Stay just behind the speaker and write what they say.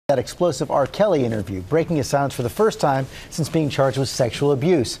That explosive R. Kelly interview, breaking his silence for the first time since being charged with sexual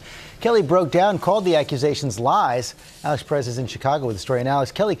abuse. Kelly broke down, called the accusations lies. Alex Perez is in Chicago with the story. And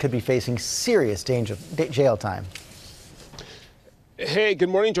Alex, Kelly could be facing serious jail time. Hey, good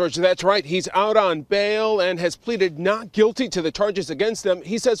morning, George. That's right. He's out on bail and has pleaded not guilty to the charges against him.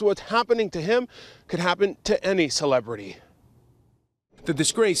 He says what's happening to him could happen to any celebrity. The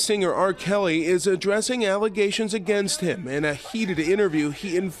disgraced singer R. Kelly is addressing allegations against him. In a heated interview,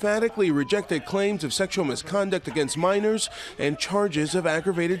 he emphatically rejected claims of sexual misconduct against minors and charges of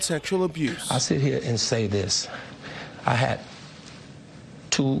aggravated sexual abuse. I sit here and say this. I had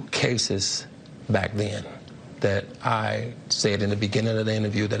 2 cases back then that I said in the beginning of the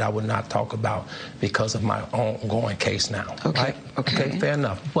interview that I would not talk about because of my ongoing case now. Okay. Right? Okay, fair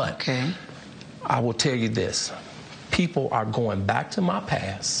enough. But I will tell you this. People are going back to my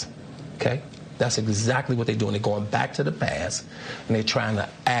past, okay? That's exactly what they're doing. They're going back to the past, and they're trying to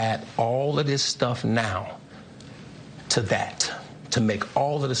add all of this stuff now to that, to make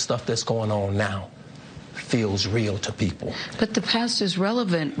all of the stuff that's going on now feels real to people. But the past is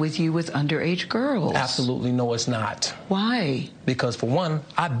relevant with you with underage girls. Absolutely no, it's not. Why? Because for one,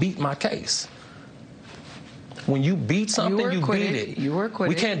 I beat my case. When you beat something, you beat it. You were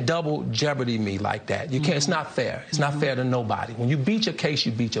acquitted. We can't double jeopardy me like that. You can't. It's not fair. It's not fair to nobody. When you beat your case,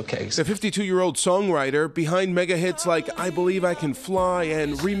 you beat your case. The 52-year-old songwriter behind mega hits like I Believe I Can Fly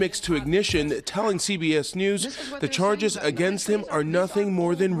and Remix to Ignition, telling CBS News the charges against him are nothing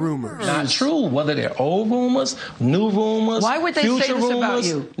more than rumors. Not true. Whether they're old rumors, new rumors, why would they say this about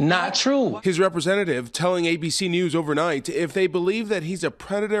you? Not true. His representative telling ABC News overnight if they believe that he's a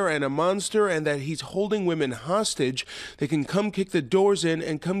predator and a monster and that he's holding women hostage, they can come kick the doors in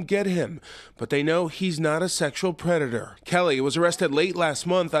and come get him. But they know he's not a sexual predator. Kelly was arrested late last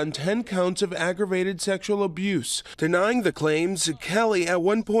month on 10 counts of aggravated sexual abuse. Denying the claims, Kelly at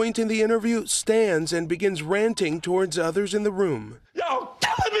one point in the interview stands and begins ranting towards others in the room. Y'all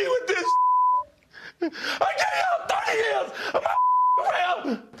killing me with this. I gave y'all 30 years of my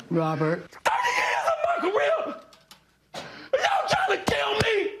career. Robert. 30 years of my career. Y'all trying to kill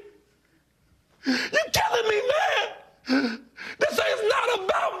me. You killing me, man! This is not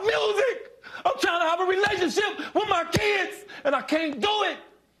about music! I'm trying to have a relationship with my kids, and I can't do it!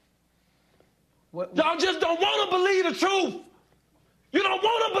 Y'all just don't want to believe the truth! You don't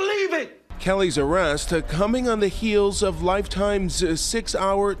want to believe it! Kelly's arrest coming on the heels of Lifetime's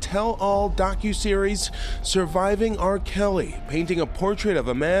 6-hour tell-all docuseries Surviving R. Kelly, painting a portrait of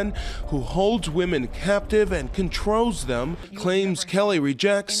a man who holds women captive and controls them, claims Kelly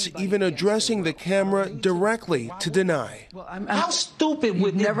rejects even addressing the camera directly to deny. How stupid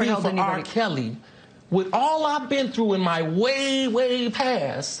would it be for R. Kelly, with all I've been through in my way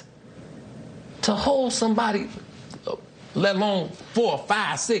past, to hold somebody, let alone 4,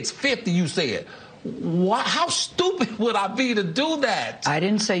 5, 6, 50, you said. How stupid would I be to do that? I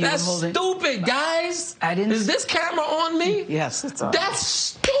didn't say you were holding. That's stupid, guys. I didn't. Is this camera on me? Yes, it's on. That's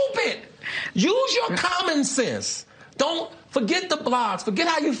stupid. Use your common sense. Don't forget the blogs. Forget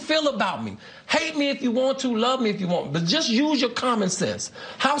how you feel about me. Hate me if you want to, love me if you want, but just use your common sense.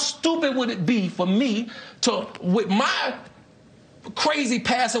 How stupid would it be for me to, with my crazy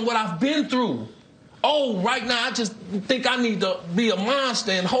past and what I've been through, right now I just think I need to be a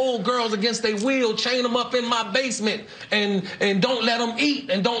monster and hold girls against their will, chain them up in my basement, and don't let them eat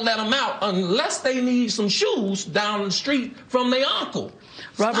and don't let them out unless they need some shoes down the street from their uncle.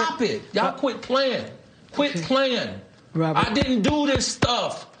 Robert, stop it. Y'all quit playing. Quit playing. Robert. I didn't do this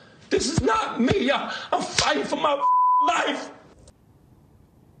stuff. This is not me. I'm fighting for my life.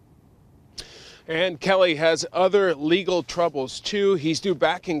 And Kelly has other legal troubles, too. He's due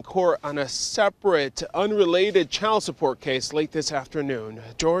back in court on a separate, unrelated child support case late this afternoon.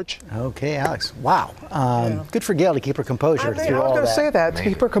 George? Okay, Alex. Wow. Good for Gail to keep her composure through all that. I was going to say that, to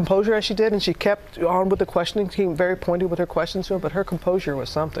keep her composure as she did, and she kept on with the questioning, came very pointed with her questions to her, but her composure was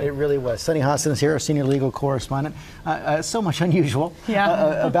something. It really was. Sunny Hostin is here, our senior legal correspondent. So much unusual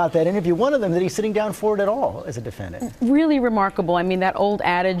about that interview. One of them that he's sitting down for it at all as a defendant. Really remarkable. I mean, that old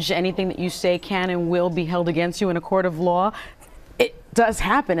adage, anything that you say can and will be held against you in a court of law. It does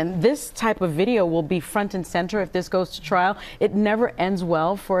happen, and this type of video will be front and center if this goes to trial. It never ends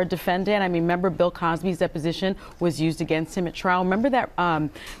well for a defendant. I mean, remember Bill Cosby's deposition was used against him at trial. Remember that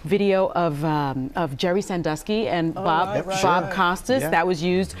video of Jerry Sandusky and Bob Costas? That was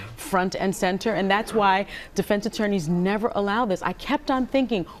used front and center, and that's why defense attorneys never allow this. I kept on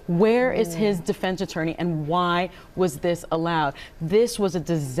thinking, where is his defense attorney, and why was this allowed? This was a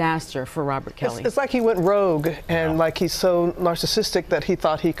disaster for Robert Kelly. It's like he went rogue, and like he's so narcissistic optimistic that he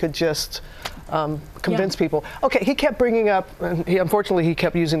thought he could just convince people. Okay, he kept bringing up, and unfortunately he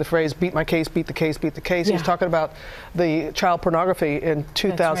kept using the phrase, beat my case, beat the case, beat the case. He was talking about the child pornography in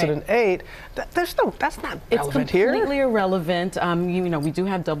 2008. That's not relevant here. It's completely irrelevant. You know, we do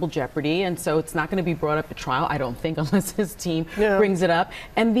have double jeopardy, and so it's not going to be brought up at trial, I don't think, unless his team brings it up.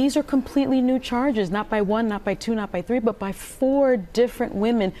 And these are completely new charges, not by one, not by two, not by three, but by 4 different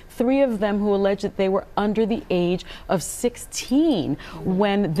women, 3 of them who allege that they were under the age of 16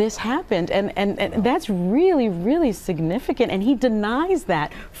 when this happened. And that's really, really significant. And he denies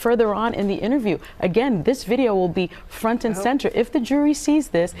that further on in the interview. Again, this video will be front and center. If the jury sees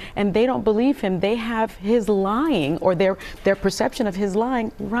this and they don't believe him, they have his lying, or their perception of his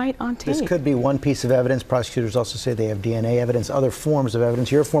lying, right on tape. This could be one piece of evidence. Prosecutors also say they have DNA evidence, other forms of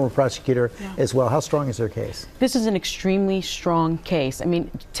evidence. You're a former prosecutor as well. How strong is their case? This is an extremely strong case. I mean,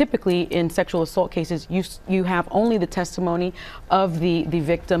 typically in sexual assault cases, you have only the testimony of the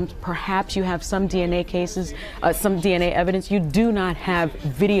victims. Perhaps you have some DNA cases, some DNA evidence. You do not have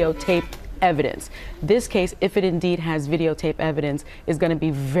videotape evidence. This case, if it indeed has videotape evidence, is going to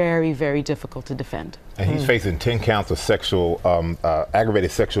be very, very difficult to defend. And he's facing 10 counts of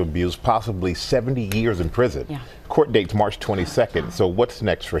aggravated sexual abuse, possibly 70 years in prison. Court date's March 22nd. So what's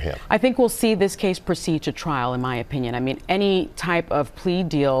next for him? I think we'll see this case proceed to trial, in my opinion. I mean, any type of plea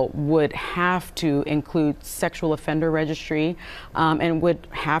deal would have to include sexual offender registry and would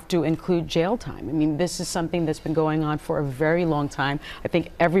have to include jail time. I mean, this is something that's been going on for a very long time. I think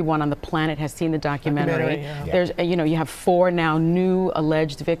everyone on the planet has seen the documentary. There's, you know, you have 4 now new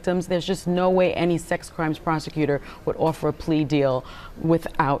alleged victims. There's just no way any sex crimes prosecutor would offer a plea deal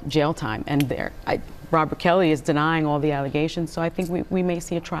without jail time. And Robert Kelly is denying all the allegations, so I think we may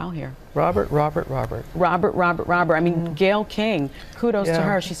see a trial here. Robert. I mean, Gayle King, kudos to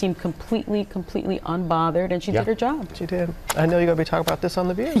her. She seemed completely unbothered, and she did her job. She did. I know you're going to be talking about this on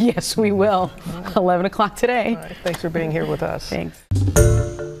The View. Yes, we will. 11 o'clock today. All right. Thanks for being here with us. Thanks.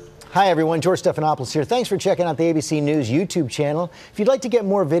 Hi, everyone. George Stephanopoulos here. Thanks for checking out the ABC News YouTube channel. If you'd like to get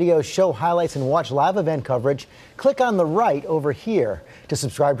more videos, show highlights, and watch live event coverage, click on the right over here to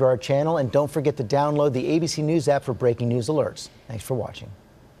subscribe to our channel. And don't forget to download the ABC News app for breaking news alerts. Thanks for watching.